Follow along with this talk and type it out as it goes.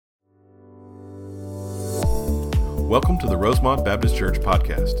Welcome to the Rosemont Baptist Church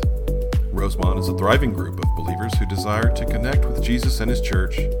podcast. Rosemont is a thriving group of believers who desire to connect with Jesus and His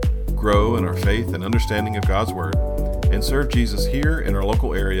church, grow in our faith and understanding of God's Word, and serve Jesus here in our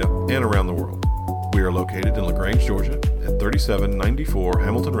local area and around the world. We are located in LaGrange, Georgia at 3794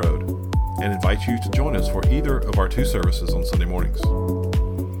 Hamilton Road, and invite you to join us for either of our two services on Sunday mornings.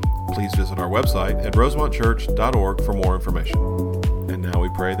 Please visit our website at rosemontchurch.org for more information. And now we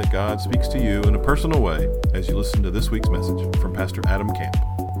pray that God speaks to you in a personal way as you listen to this week's message from Pastor Adam Camp.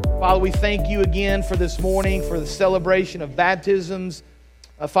 Father, we thank you again for this morning, for the celebration of baptisms.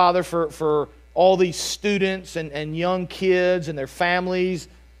 Father, for all these students and young kids and their families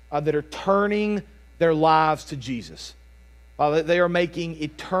that are turning their lives to Jesus. Father, they are making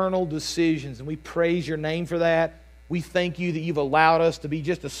eternal decisions, and we praise your name for that. We thank you that you've allowed us to be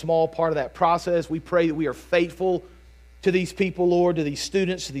just a small part of that process. We pray that we are faithful to these people, Lord, to these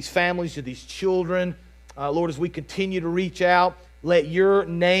students, to these families, to these children. Lord, as we continue to reach out, let your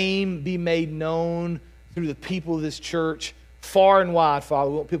name be made known through the people of this church far and wide,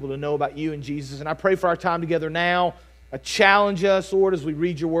 Father. We want people to know about you and Jesus. And I pray for our time together now. Challenge us, Lord, as we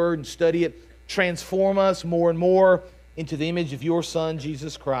read your word and study it. Transform us more and more into the image of your Son,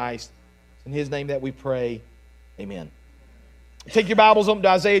 Jesus Christ. In his name that we pray. Amen. Take your Bibles open to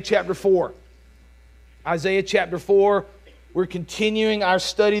Isaiah chapter 4. Isaiah chapter 4. We're continuing our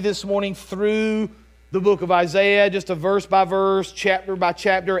study this morning through the book of Isaiah, just a verse by verse, chapter by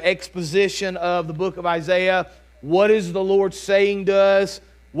chapter exposition of the book of Isaiah. What is the Lord saying to us?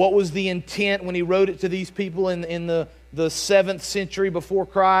 What was the intent when He wrote it to these people in the 7th century before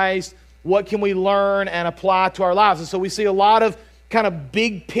Christ? What can we learn and apply to our lives? And so we see a lot of kind of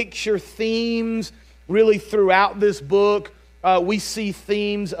big picture themes really throughout this book. We see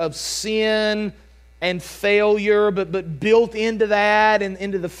themes of sin and failure, but built into that and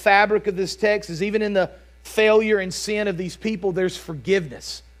into the fabric of this text is even in the failure and sin of these people, there's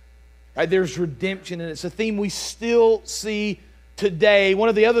forgiveness. Right? There's redemption, and it's a theme we still see today. One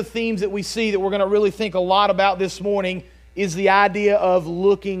of the other themes that we see that we're going to really think a lot about this morning is the idea of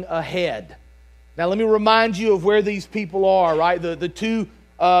looking ahead. Now let me remind you of where these people are, right? The two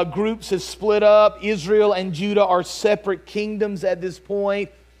groups have split up. Israel and Judah are separate kingdoms at this point.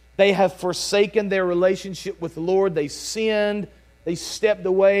 They have forsaken their relationship with the Lord. They sinned. They stepped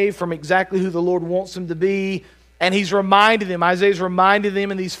away from exactly who the Lord wants them to be. And He's reminded them, Isaiah's reminded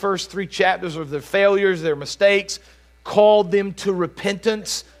them in these first 3 chapters of their failures, their mistakes, called them to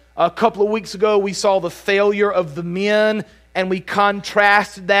repentance. A couple of weeks ago, we saw the failure of the men, and we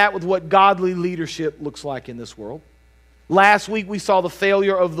contrasted that with what godly leadership looks like in this world. Last week, we saw the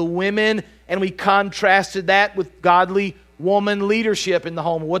failure of the women, and we contrasted that with godly woman leadership in the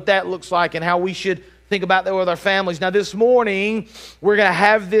home, what that looks like and how we should think about that with our families. Now this morning, we're going to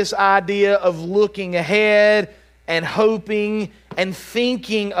have this idea of looking ahead and hoping and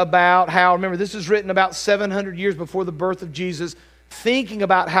thinking about how, remember this is written about 700 years before the birth of Jesus, thinking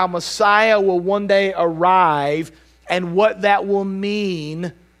about how Messiah will one day arrive and what that will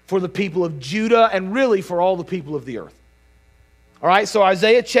mean for the people of Judah and really for all the people of the earth. All right, so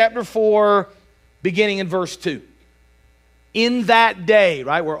Isaiah chapter 4, beginning in verse 2. In that day,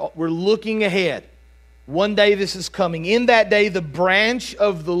 right, we're looking ahead. One day this is coming. In that day, the branch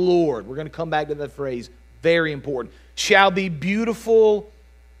of the Lord, we're going to come back to that phrase, very important, shall be beautiful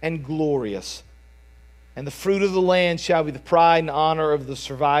and glorious. And the fruit of the land shall be the pride and honor of the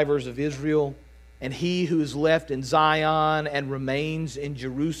survivors of Israel. And he who is left in Zion and remains in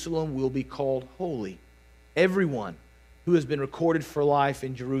Jerusalem will be called holy. Everyone who has been recorded for life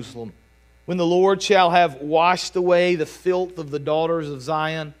in Jerusalem. When the Lord shall have washed away the filth of the daughters of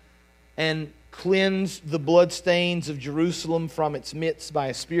Zion and cleansed the bloodstains of Jerusalem from its midst by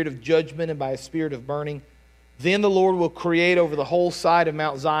a spirit of judgment and by a spirit of burning, then the Lord will create over the whole side of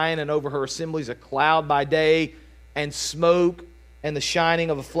Mount Zion and over her assemblies a cloud by day and smoke and the shining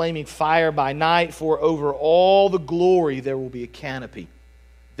of a flaming fire by night, for over all the glory there will be a canopy.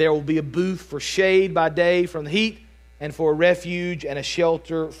 There will be a booth for shade by day from the heat, and for a refuge and a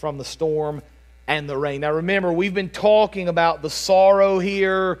shelter from the storm and the rain. Now remember, we've been talking about the sorrow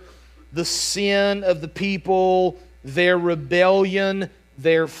here, the sin of the people, their rebellion,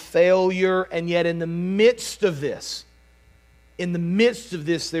 their failure, and yet in the midst of this,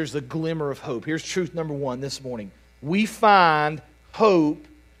 there's a glimmer of hope. Here's truth number 1 this morning. We find hope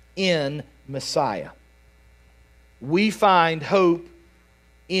in Messiah. We find hope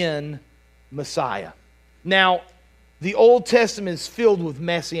in Messiah. Now, the Old Testament is filled with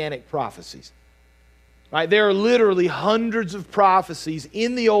messianic prophecies. Right? There are literally hundreds of prophecies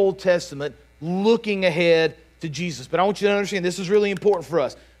in the Old Testament looking ahead to Jesus. But I want you to understand, this is really important for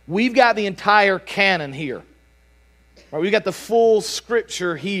us. We've got the entire canon here. Right, we got the full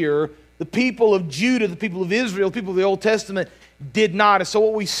Scripture here. The people of Judah, the people of Israel, the people of the Old Testament did not. And so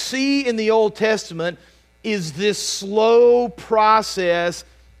what we see in the Old Testament is this slow process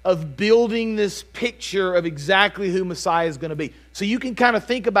of building this picture of exactly who Messiah is going to be. So you can kind of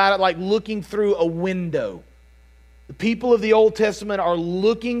think about it like looking through a window. The people of the Old Testament are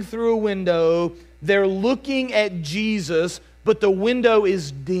looking through a window. They're looking at Jesus, but the window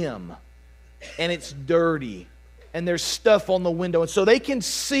is dim and it's dirty and there's stuff on the window. And so they can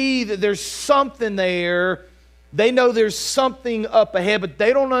see that there's something there. They know there's something up ahead, but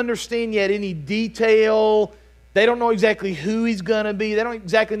they don't understand yet any detail. They don't know exactly who he's going to be. They don't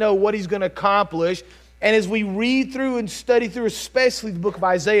exactly know what he's going to accomplish. And as we read through and study through, especially the book of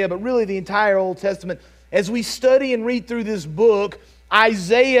Isaiah, but really the entire Old Testament, as we study and read through this book,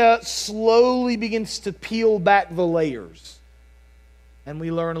 Isaiah slowly begins to peel back the layers. And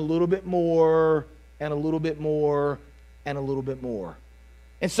we learn a little bit more, and a little bit more, and a little bit more.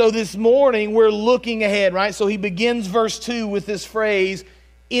 And so this morning, we're looking ahead, right? So he begins verse 2 with this phrase,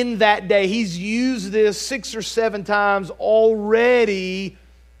 in that day. He's used this 6 or 7 times already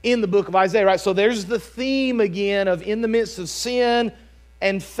in the book of Isaiah, right? So there's the theme again of in the midst of sin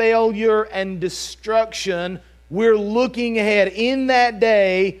and failure and destruction, we're looking ahead. In that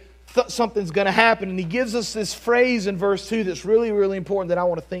day, something's going to happen. And he gives us this phrase in verse 2 that's really, really important that I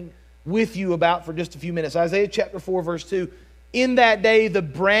want to think with you about for just a few minutes. Isaiah chapter 4, verse 2. In that day, the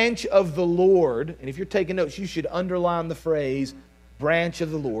branch of the Lord, and if you're taking notes, you should underline the phrase, branch of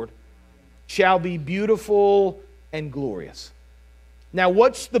the Lord, shall be beautiful and glorious. Now,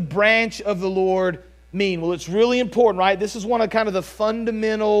 what's the branch of the Lord mean? Well, it's really important, right? This is one of kind of the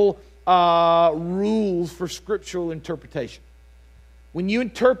fundamental rules for scriptural interpretation. When you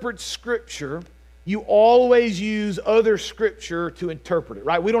interpret Scripture, you always use other Scripture to interpret it,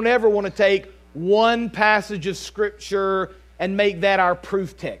 right? We don't ever want to take one passage of Scripture and make that our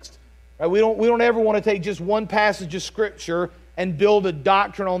proof text. Right? We don't ever want to take just one passage of Scripture and build a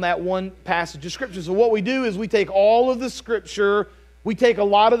doctrine on that one passage of Scripture. So what we do is we take all of the Scripture, we take a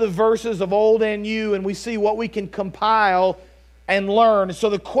lot of the verses of old and new, and we see what we can compile and learn. So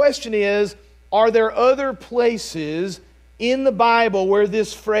the question is, are there other places in the Bible where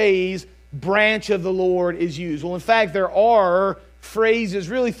this phrase, branch of the Lord, is used? Well, in fact, there are phrases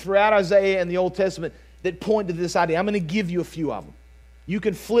really throughout Isaiah and the Old Testament that point to this idea. I'm going to give you a few of them. You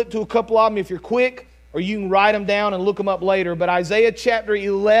can flip to a couple of them if you're quick, or you can write them down and look them up later. But Isaiah chapter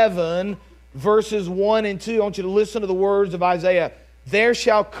 11, verses 1 and 2, I want you to listen to the words of Isaiah. There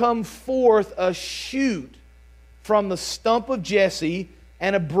shall come forth a shoot from the stump of Jesse,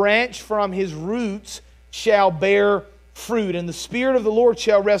 and a branch from his roots shall bear fruit. And the Spirit of the Lord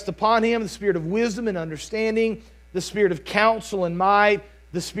shall rest upon him, the Spirit of wisdom and understanding, the Spirit of counsel and might,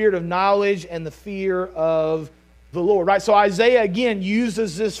 the Spirit of knowledge and the fear of the Lord. Right? So Isaiah again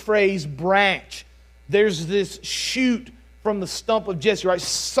uses this phrase, branch. There's this shoot from the stump of Jesse, right?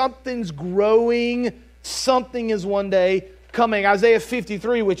 Something's growing, something is one day coming. Isaiah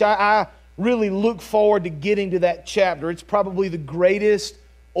 53, which I really look forward to getting to that chapter. It's probably the greatest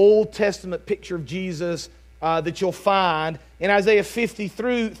Old Testament picture of Jesus that you'll find. In Isaiah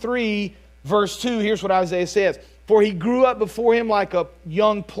 53, verse 2, here's what Isaiah says. For he grew up before him like a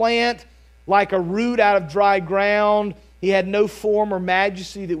young plant, like a root out of dry ground. He had no form or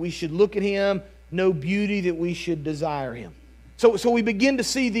majesty that we should look at him, no beauty that we should desire him. So we begin to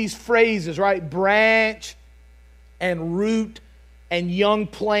see these phrases, right? Branch and root and young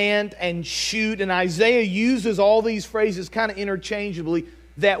plant and shoot. And Isaiah uses all these phrases kind of interchangeably,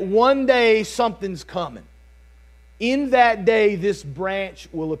 that one day something's coming. In that day, this branch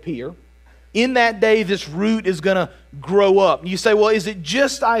will appear. In that day, this root is going to grow up. And you say, well, is it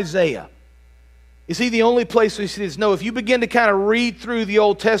just Isaiah? Is he the only place we see this? No, if you begin to kind of read through the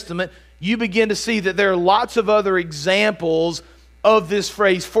Old Testament, you begin to see that there are lots of other examples of this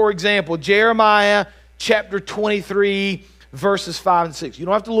phrase. For example, Jeremiah chapter 23, verses 5 and 6. You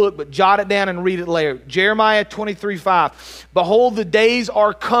don't have to look, but jot it down and read it later. Jeremiah 23, 5. Behold, the days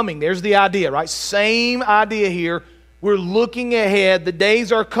are coming. There's the idea, right? Same idea here. We're looking ahead. The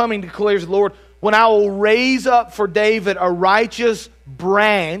days are coming, declares the Lord, when I will raise up for David a righteous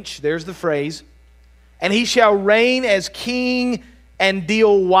branch. There's the phrase. And he shall reign as king and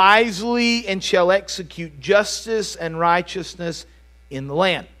deal wisely and shall execute justice and righteousness in the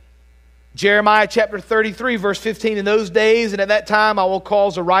land. Jeremiah chapter 33, verse 15. In those days and at that time I will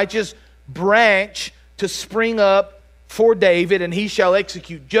cause a righteous branch to spring up for David, and he shall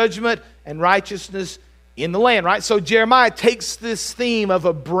execute judgment and righteousness in the land. Right? So Jeremiah takes this theme of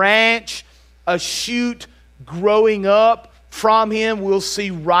a branch, a shoot growing up from him. We'll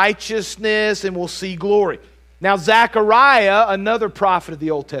see righteousness and we'll see glory. Now Zechariah, another prophet of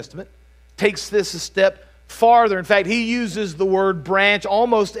the Old Testament, takes this a step farther. In fact, he uses the word branch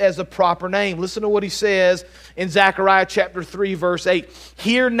almost as a proper name. Listen to what he says in Zechariah chapter 3, verse 8.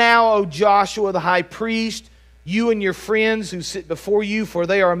 Hear now, O Joshua the high priest, you and your friends who sit before you, for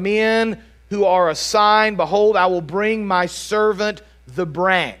they are men who are a sign. Behold, I will bring my servant the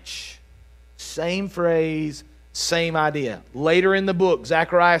branch. Same phrase, same idea. Later in the book,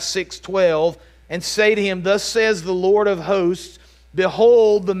 Zechariah 6:12, and say to him, thus says the Lord of hosts,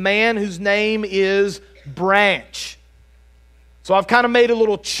 behold, the man whose name is Branch. So I've kind of made a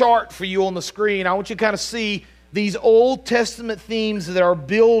little chart for you on the screen. I want you to kind of see these Old Testament themes that are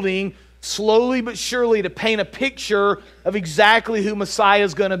building slowly but surely to paint a picture of exactly who Messiah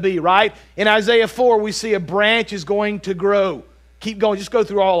is going to be, right? In Isaiah 4, we see a branch is going to grow. Keep going, just go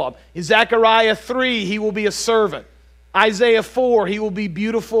through all of them. In Zechariah 3, he will be a servant. Isaiah 4, he will be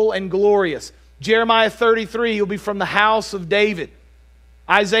beautiful and glorious. Jeremiah 33, he'll be from the house of David.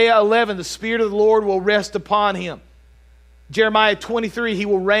 Isaiah 11, the Spirit of the Lord will rest upon him. Jeremiah 23, he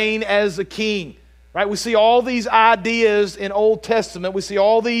will reign as a king. Right? We see all these ideas in Old Testament. We see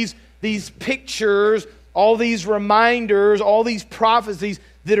all these pictures, all these reminders, all these prophecies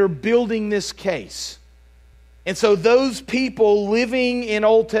that are building this case. And so those people living in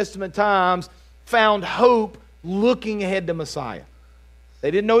Old Testament times found hope looking ahead to Messiah. They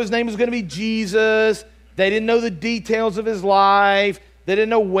didn't know his name was going to be Jesus. They didn't know the details of his life. They didn't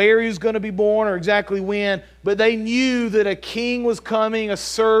know where he was going to be born or exactly when. But they knew that a king was coming, a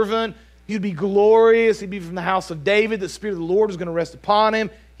servant. He'd be glorious. He'd be from the house of David. The Spirit of the Lord was going to rest upon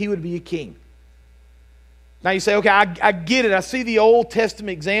him. He would be a king. Now you say, okay, I get it. I see the Old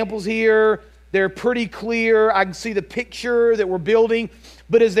Testament examples here. They're pretty clear. I can see the picture that we're building.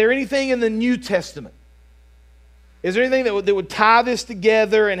 But is there anything in the New Testament? Is there anything that would tie this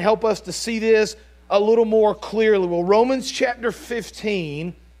together and help us to see this a little more clearly? Well, Romans chapter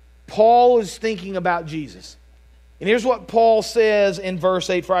 15, Paul is thinking about Jesus. And here's what Paul says in verse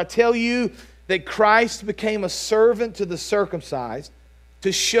 8. For I tell you that Christ became a servant to the circumcised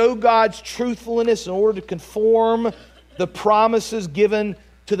to show God's truthfulness in order to conform the promises given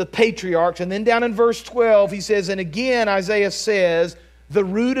to the patriarchs. And then down in verse 12, he says, and again Isaiah says, the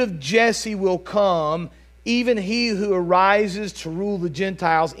root of Jesse will come, even he who arises to rule the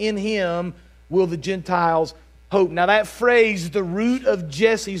Gentiles. In him will the Gentiles hope. Now that phrase, the root of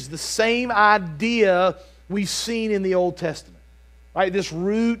Jesse, is the same idea we've seen in the Old Testament. Right? This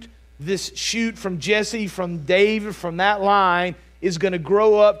root, this shoot from Jesse, from David, from that line, is going to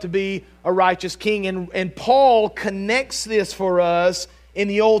grow up to be a righteous king. And Paul connects this for us in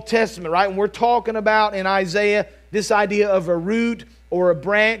the Old Testament, right? And we're talking about in Isaiah this idea of a root or a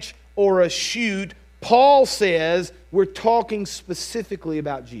branch or a shoot. Paul says we're talking specifically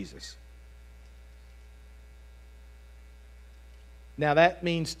about Jesus. Now that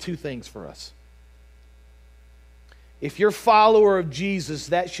means two things for us. If you're a follower of Jesus,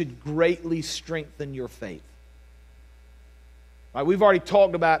 that should greatly strengthen your faith. Right, we've already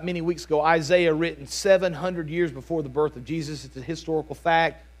talked about many weeks ago, Isaiah written 700 years before the birth of Jesus. It's a historical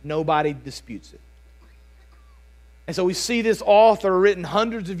fact. Nobody disputes it. And so we see this author written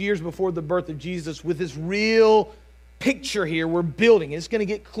hundreds of years before the birth of Jesus with this real picture here we're building. It's going to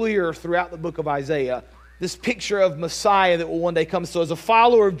get clearer throughout the book of Isaiah. This picture of Messiah that will one day come. So as a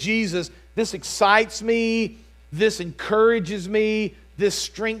follower of Jesus, this excites me. This encourages me. This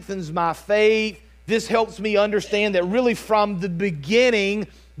strengthens my faith. This helps me understand that really from the beginning,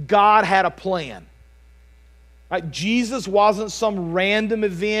 God had a plan. Right? Jesus wasn't some random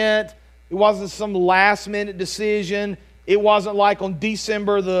event. It wasn't some last-minute decision. It wasn't like on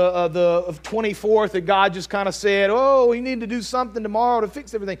December the 24th that God just kind of said, oh, we need to do something tomorrow to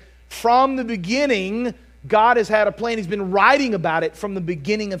fix everything. From the beginning, God has had a plan. He's been writing about it from the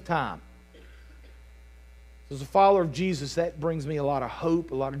beginning of time. As a follower of Jesus, that brings me a lot of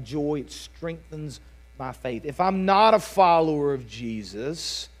hope, a lot of joy. It strengthens my faith. If I'm not a follower of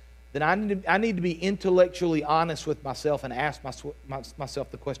Jesus, then I need to be intellectually honest with myself and ask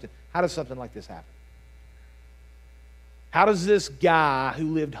myself the question, how does something like this happen? How does this guy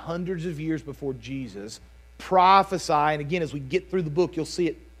who lived hundreds of years before Jesus prophesy, and again, as we get through the book, you'll see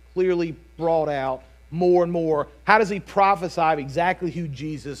it clearly brought out more and more, how does he prophesy of exactly who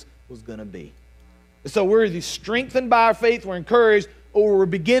Jesus was going to be? So we're either strengthened by our faith, we're encouraged, or we're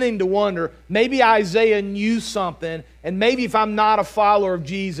beginning to wonder, maybe Isaiah knew something, and maybe if I'm not a follower of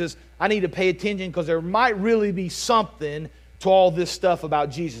Jesus, I need to pay attention because there might really be something to all this stuff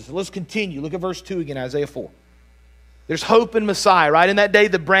about Jesus. So let's continue. Look at verse 2 again, Isaiah 4. There's hope in Messiah, right? In that day,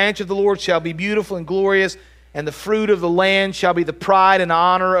 the branch of the Lord shall be beautiful and glorious, and the fruit of the land shall be the pride and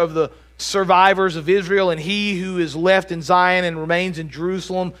honor of the survivors of Israel, and he who is left in Zion and remains in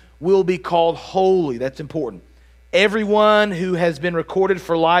Jerusalem will be called holy. That's important. Everyone who has been recorded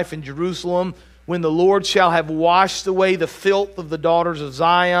for life in Jerusalem, when the Lord shall have washed away the filth of the daughters of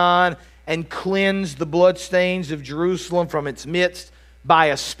Zion and cleansed the bloodstains of Jerusalem from its midst by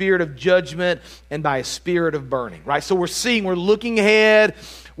a spirit of judgment and by a spirit of burning. Right? So we're looking ahead,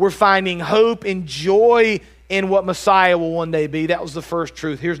 we're finding hope and joy in what Messiah will one day be. That was the first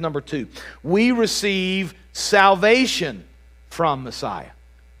truth. Here's number two. We receive salvation from Messiah.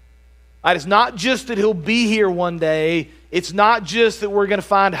 Right? It's not just that he'll be here one day. It's not just that we're going to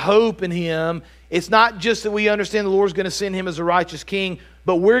find hope in him. It's not just that we understand the Lord's going to send him as a righteous king,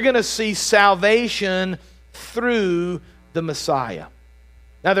 but we're going to see salvation through the Messiah.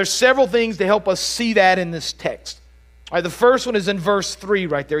 Now, there's several things to help us see that in this text. All right, the first one is in verse 3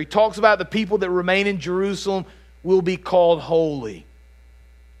 right there. He talks about the people that remain in Jerusalem will be called holy.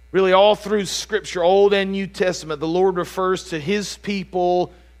 Really, all through Scripture, Old and New Testament, the Lord refers to his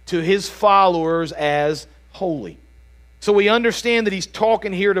people, to his followers as holy. So we understand that he's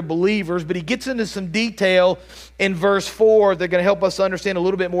talking here to believers, but he gets into some detail in verse 4 that are going to help us understand a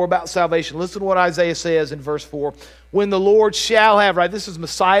little bit more about salvation. Listen to what Isaiah says in verse 4. When the Lord shall have, right, this is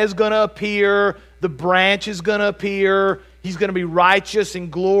Messiah's going to appear, the branch is going to appear, he's going to be righteous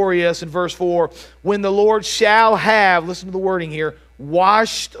and glorious in verse 4. When the Lord shall have, listen to the wording here,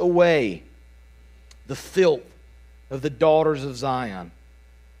 washed away the filth of the daughters of Zion,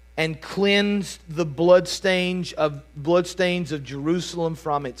 and cleansed the bloodstains of Jerusalem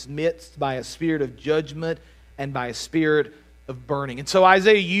from its midst by a spirit of judgment and by a spirit of burning. And so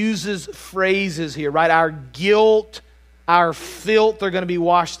Isaiah uses phrases here, right? Our guilt, our filth are going to be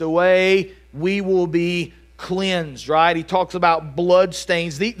washed away. We will be cleansed, right? He talks about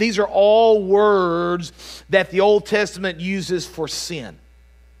bloodstains. These are all words that the Old Testament uses for sin.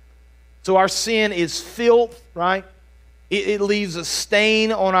 So our sin is filth, right? It leaves a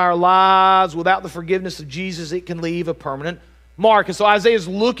stain on our lives. Without the forgiveness of Jesus, it can leave a permanent mark. And so Isaiah is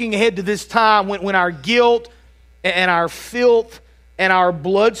looking ahead to this time when our guilt and our filth and our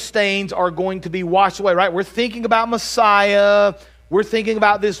blood stains are going to be washed away, right? We're thinking about Messiah. We're thinking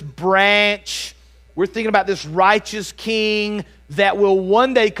about this branch. We're thinking about this righteous king that will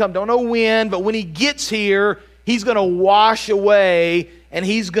one day come. Don't know when, but when he gets here, he's going to wash away and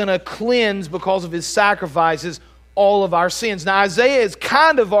he's going to cleanse because of his sacrifices all of our sins. Now, Isaiah has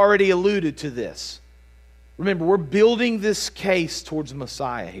kind of already alluded to this. Remember, we're building this case towards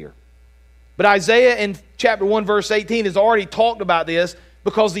Messiah here. But Isaiah in chapter 1, verse 18 has already talked about this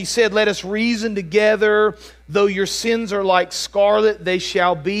because he said, let us reason together. Though your sins are like scarlet, they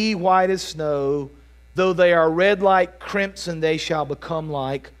shall be white as snow. Though they are red like crimson, they shall become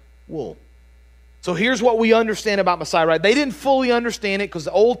like wool. So here's what we understand about Messiah, right? They didn't fully understand it because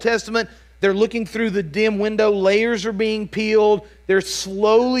the Old Testament, they're looking through the dim window. Layers are being peeled. They're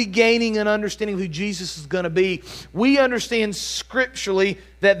slowly gaining an understanding of who Jesus is going to be. We understand scripturally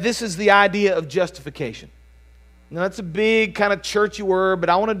that this is the idea of justification. Now, that's a big kind of churchy word,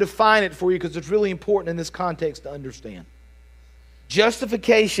 but I want to define it for you because it's really important in this context to understand.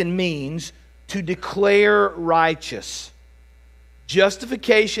 Justification means to declare righteous.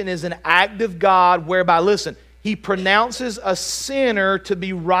 Justification is an act of God whereby, listen, he pronounces a sinner to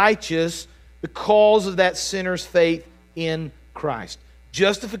be righteous because of that sinner's faith in Christ.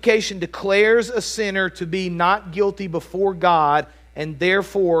 Justification declares a sinner to be not guilty before God and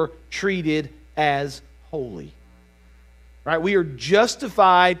therefore treated as holy. Right? We are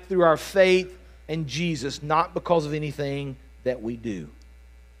justified through our faith in Jesus, not because of anything that we do.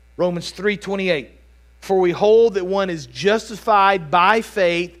 Romans 3:28. For we hold that one is justified by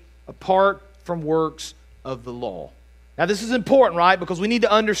faith apart from works of the law. Now this is important, right? Because we need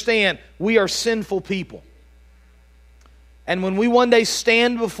to understand we are sinful people. And when we one day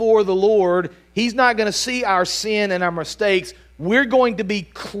stand before the Lord, He's not going to see our sin and our mistakes. We're going to be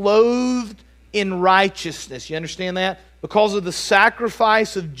clothed in righteousness. You understand that? Because of the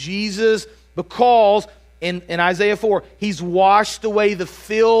sacrifice of Jesus, because in Isaiah 4, He's washed away the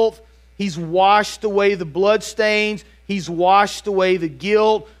filth, He's washed away the bloodstains, He's washed away the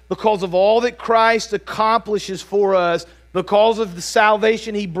guilt. Because of all that Christ accomplishes for us, because of the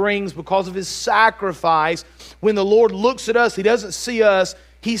salvation He brings, because of His sacrifice, when the Lord looks at us, He doesn't see us,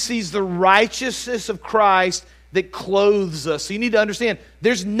 He sees the righteousness of Christ that clothes us. So you need to understand,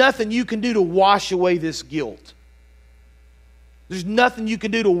 there's nothing you can do to wash away this guilt. There's nothing you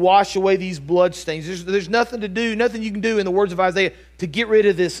can do to wash away these bloodstains. There's nothing you can do, in the words of Isaiah, to get rid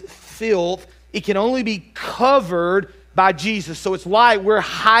of this filth. It can only be covered by Jesus. So it's like we're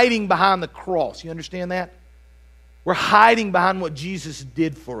hiding behind the cross. You understand that? We're hiding behind what Jesus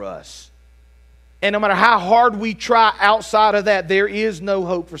did for us. And no matter how hard we try outside of that, there is no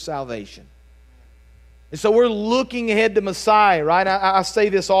hope for salvation. And so we're looking ahead to Messiah, right? I say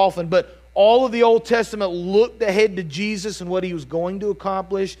this often, but all of the Old Testament looked ahead to Jesus and what He was going to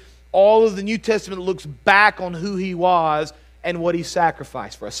accomplish. All of the New Testament looks back on who He was and what He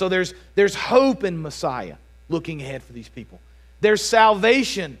sacrificed for us. So there's hope in Messiah, looking ahead for these people. There's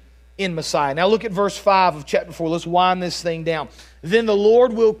salvation in Messiah. Now look at verse 5 of chapter 4. Let's wind this thing down. Then the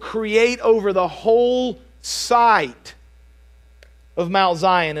Lord will create over the whole site of Mount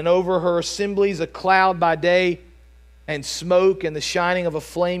Zion and over her assemblies a cloud by day and smoke and the shining of a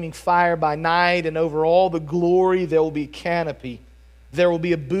flaming fire by night, and over all the glory there will be canopy. There will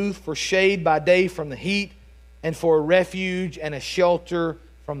be a booth for shade by day from the heat, and for a refuge and a shelter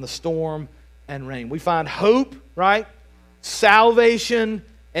from the storm and rain. We find hope, right? Salvation.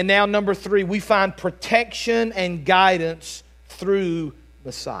 And now number 3, we find protection and guidance through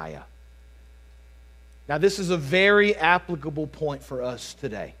Messiah. Now this is a very applicable point for us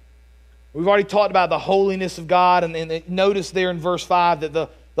today. We've already talked about the holiness of God, and notice there in verse 5 that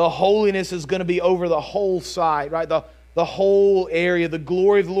the holiness is going to be over the whole site, right? The whole area. The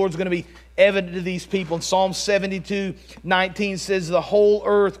glory of the Lord is going to be evident to these people. And Psalm 72:19 says, the whole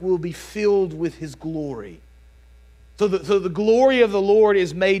earth will be filled with His glory. So the glory of the Lord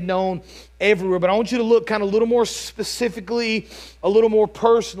is made known everywhere. But I want you to look kind of a little more specifically, a little more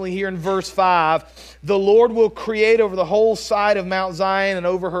personally here in verse 5. The Lord will create over the whole side of Mount Zion and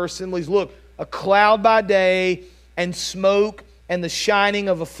over her assemblies, look, a cloud by day and smoke and the shining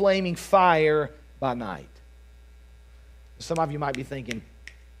of a flaming fire by night. Some of you might be thinking,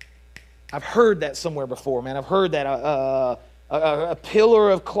 I've heard that somewhere before, man. I've heard that a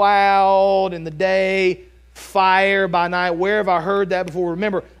pillar of cloud in the day, fire by night. Where have I heard that before?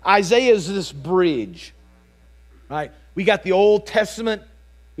 Remember, Isaiah is this bridge, right? We got the Old Testament.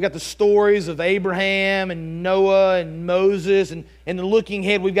 We got the stories of Abraham and Noah and Moses. And looking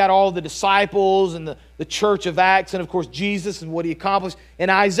ahead, we've got all the disciples and the church of Acts. And, of course, Jesus and what He accomplished.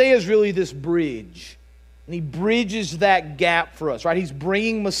 And Isaiah is really this bridge. And he bridges that gap for us, right? He's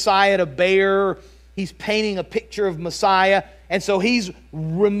bringing Messiah to bear. He's painting a picture of Messiah. And so he's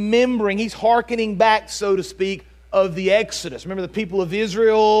remembering, he's hearkening back, so to speak, of the Exodus. Remember the people of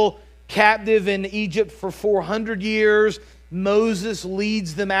Israel captive in Egypt for 400 years. Moses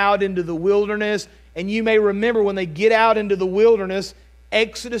leads them out into the wilderness. And you may remember when they get out into the wilderness,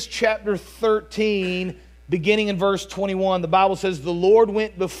 Exodus chapter 13, beginning in verse 21, the Bible says, the Lord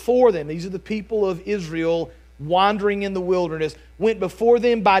went before them. These are the people of Israel wandering in the wilderness. Went before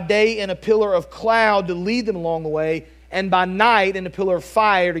them by day in a pillar of cloud to lead them along the way, and by night in a pillar of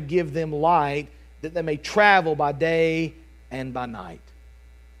fire to give them light, that they may travel by day and by night.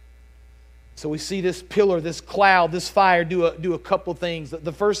 So we see this pillar, this cloud, this fire do a couple things.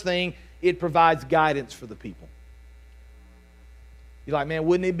 The first thing, it provides guidance for the people. You're like, man,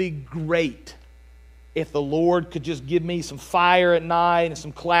 wouldn't it be great if the Lord could just give me some fire at night and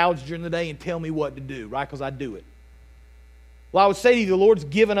some clouds during the day and tell me what to do, right? Because I do it. Well, I would say to you, the Lord's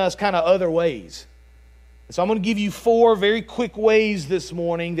given us kind of other ways. So I'm going to give you 4 very quick ways this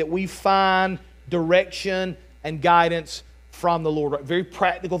morning that we find direction and guidance from the Lord. Very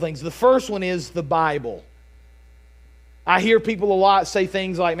practical things. The first one is the Bible. I hear people a lot say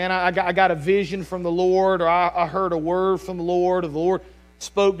things like, man, I got a vision from the Lord, or I heard a word from the Lord, or the Lord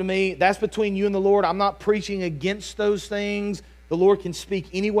spoke to me. That's between you and the Lord. I'm not preaching against those things. The Lord can speak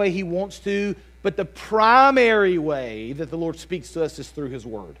any way He wants to, but the primary way that the Lord speaks to us is through His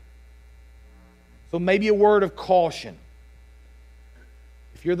Word. So maybe a word of caution.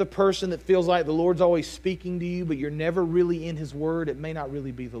 If you're the person that feels like the Lord's always speaking to you, but you're never really in His Word, it may not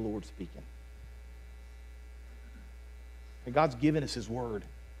really be the Lord speaking. And God's given us His Word.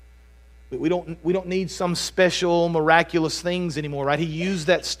 We don't need some special, miraculous things anymore, right? He used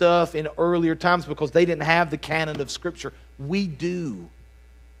that stuff in earlier times because they didn't have the canon of Scripture. We do.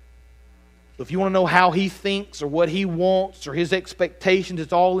 So if you want to know how He thinks or what He wants or His expectations,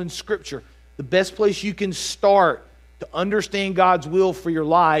 it's all in Scripture. The best place you can start to understand God's will for your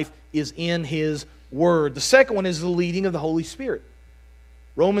life is in His Word. The second one is the leading of the Holy Spirit.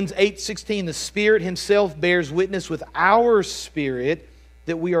 Romans 8:16, the Spirit Himself bears witness with our spirit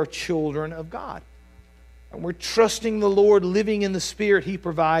that we are children of God. And we're trusting the Lord, living in the Spirit. He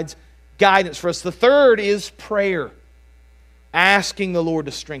provides guidance for us. The third is prayer. Asking the Lord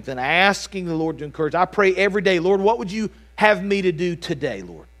to strengthen, asking the Lord to encourage. I pray every day, Lord, what would you have me to do today,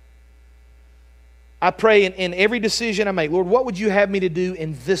 Lord? I pray in every decision I make, Lord, what would you have me to do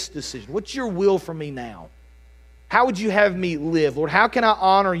in this decision? What's your will for me now? How would you have me live, Lord? How can I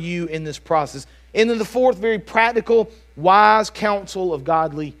honor you in this process? And then the fourth, very practical, wise counsel of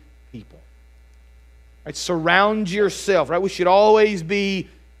godly people. Right? Surround yourself. Right? We should always be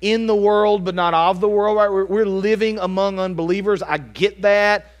in the world, but not of the world. Right? We're living among unbelievers. I get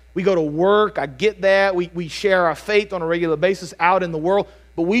that. We go to work. I get that. We share our faith on a regular basis out in the world.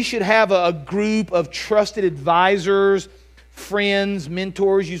 But we should have a group of trusted advisors, friends,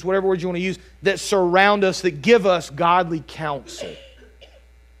 mentors, use whatever word you want to use, that surround us, that give us godly counsel,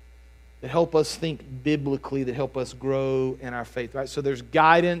 that help us think biblically, that help us grow in our faith. Right? So there's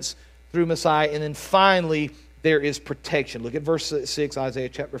guidance through Messiah. And then finally, there is protection. Look at verse 6, Isaiah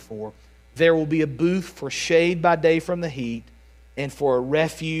chapter 4. There will be a booth for shade by day from the heat, and for a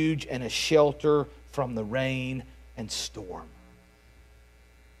refuge and a shelter from the rain and storm.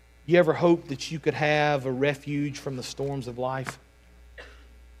 You ever hope that you could have a refuge from the storms of life?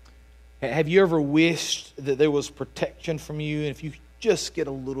 Have you ever wished that there was protection from you, and if you just get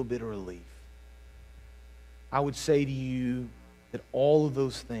a little bit of relief? I would say to you that all of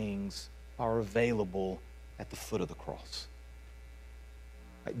those things are available at the foot of the cross.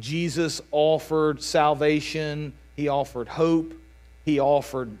 Jesus offered salvation. He offered hope. He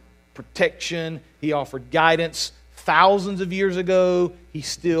offered protection. He offered guidance thousands of years ago. He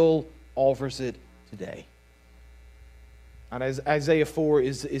still offers it today. And Isaiah 4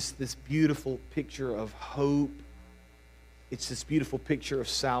 is this beautiful picture of hope. It's this beautiful picture of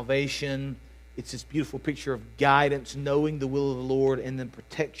salvation. It's this beautiful picture of guidance, knowing the will of the Lord, and then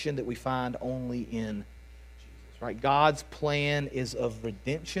protection that we find only in Jesus. Right? God's plan is of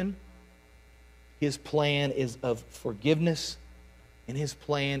redemption. His plan is of forgiveness. And His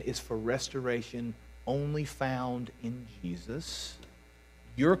plan is for restoration only found in Jesus.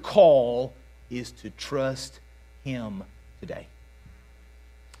 Your call is to trust Him today.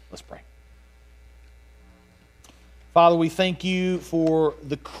 Let's pray. Father, we thank You for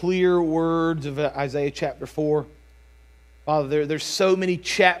the clear words of Isaiah chapter 4. Father, there's so many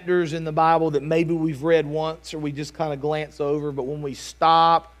chapters in the Bible that maybe we've read once or we just kind of glance over, but when we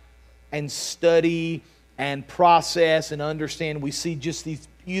stop and study and process and understand, we see just these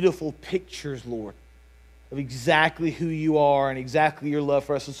beautiful pictures, Lord, of exactly who You are and exactly Your love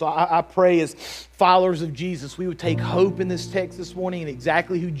for us. And so I pray as followers of Jesus, we would take hope in this text this morning and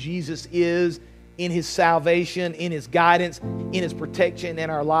exactly who Jesus is in His salvation, in His guidance, in His protection in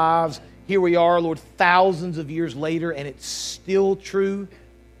our lives. Here we are, Lord, thousands of years later, and it's still true.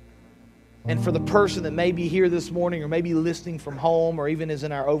 And for the person that may be here this morning or maybe listening from home or even is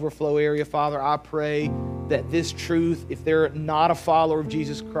in our overflow area, Father, I pray that this truth, if they're not a follower of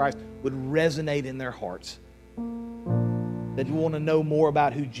Jesus Christ, would resonate in their hearts. They'd want to know more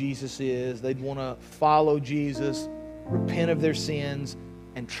about who Jesus is. They'd want to follow Jesus, repent of their sins,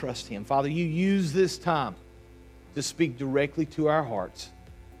 and trust Him. Father, You use this time to speak directly to our hearts.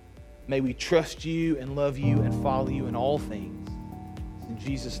 May we trust You and love You and follow You in all things. In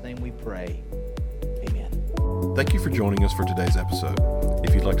Jesus' name we pray. Amen. Thank you for joining us for today's episode.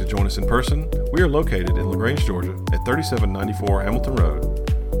 If you'd like to join us in person, we are located in LaGrange, Georgia at 3794 Hamilton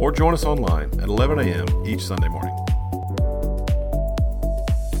Road, or join us online at 11 a.m. each Sunday morning.